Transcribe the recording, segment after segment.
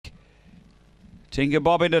Tinker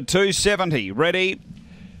Bob into 270. Ready.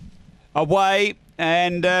 Away.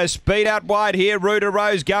 And speed out wide here. Rooter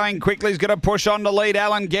Rose going quickly. He's going to push on to lead.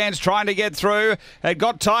 Alan Gance trying to get through. It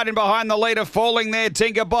got tight in behind the leader. Falling there,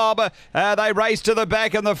 Tinker Bob. They race to the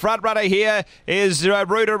back. And the front runner here is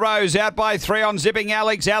Rooter Rose. Out by 3 on Zipping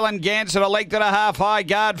Alex. Alan Gance at a length and a half. High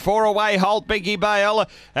Guard. 4 away. Holt, Binky Bale.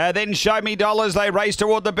 Then Show Me Dollars. They race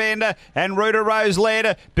toward the bend. And Rooter Rose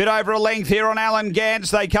led. Bit over a length here on Alan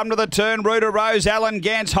Gance. They come to the turn. Rooter Rose. Alan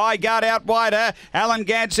Gance. High Guard out wider. Alan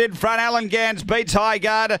Gance in front. Alan Gance beats High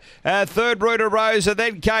Guard, third Rooter Rose, and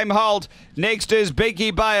then came Holt. Next is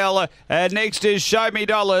Binky Bale. Next is Show Me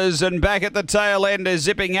Dollars, and back at the tail end is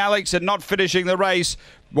Zipping Alex, and not finishing the race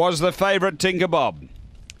was the favourite Tinker Bob.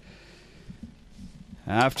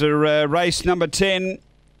 After race number 10,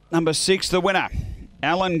 number 6, the winner,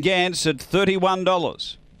 Alan Gance at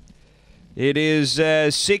 $31. It is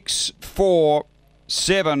 6, 4,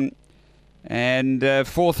 7, and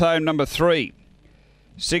fourth home number 3.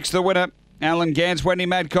 6 the winner. Alan Gance, Wendy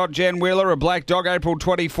Madcott, Jan Wheeler, A Black Dog, April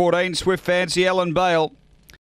 2014, Swift Fancy, Ellen Bale.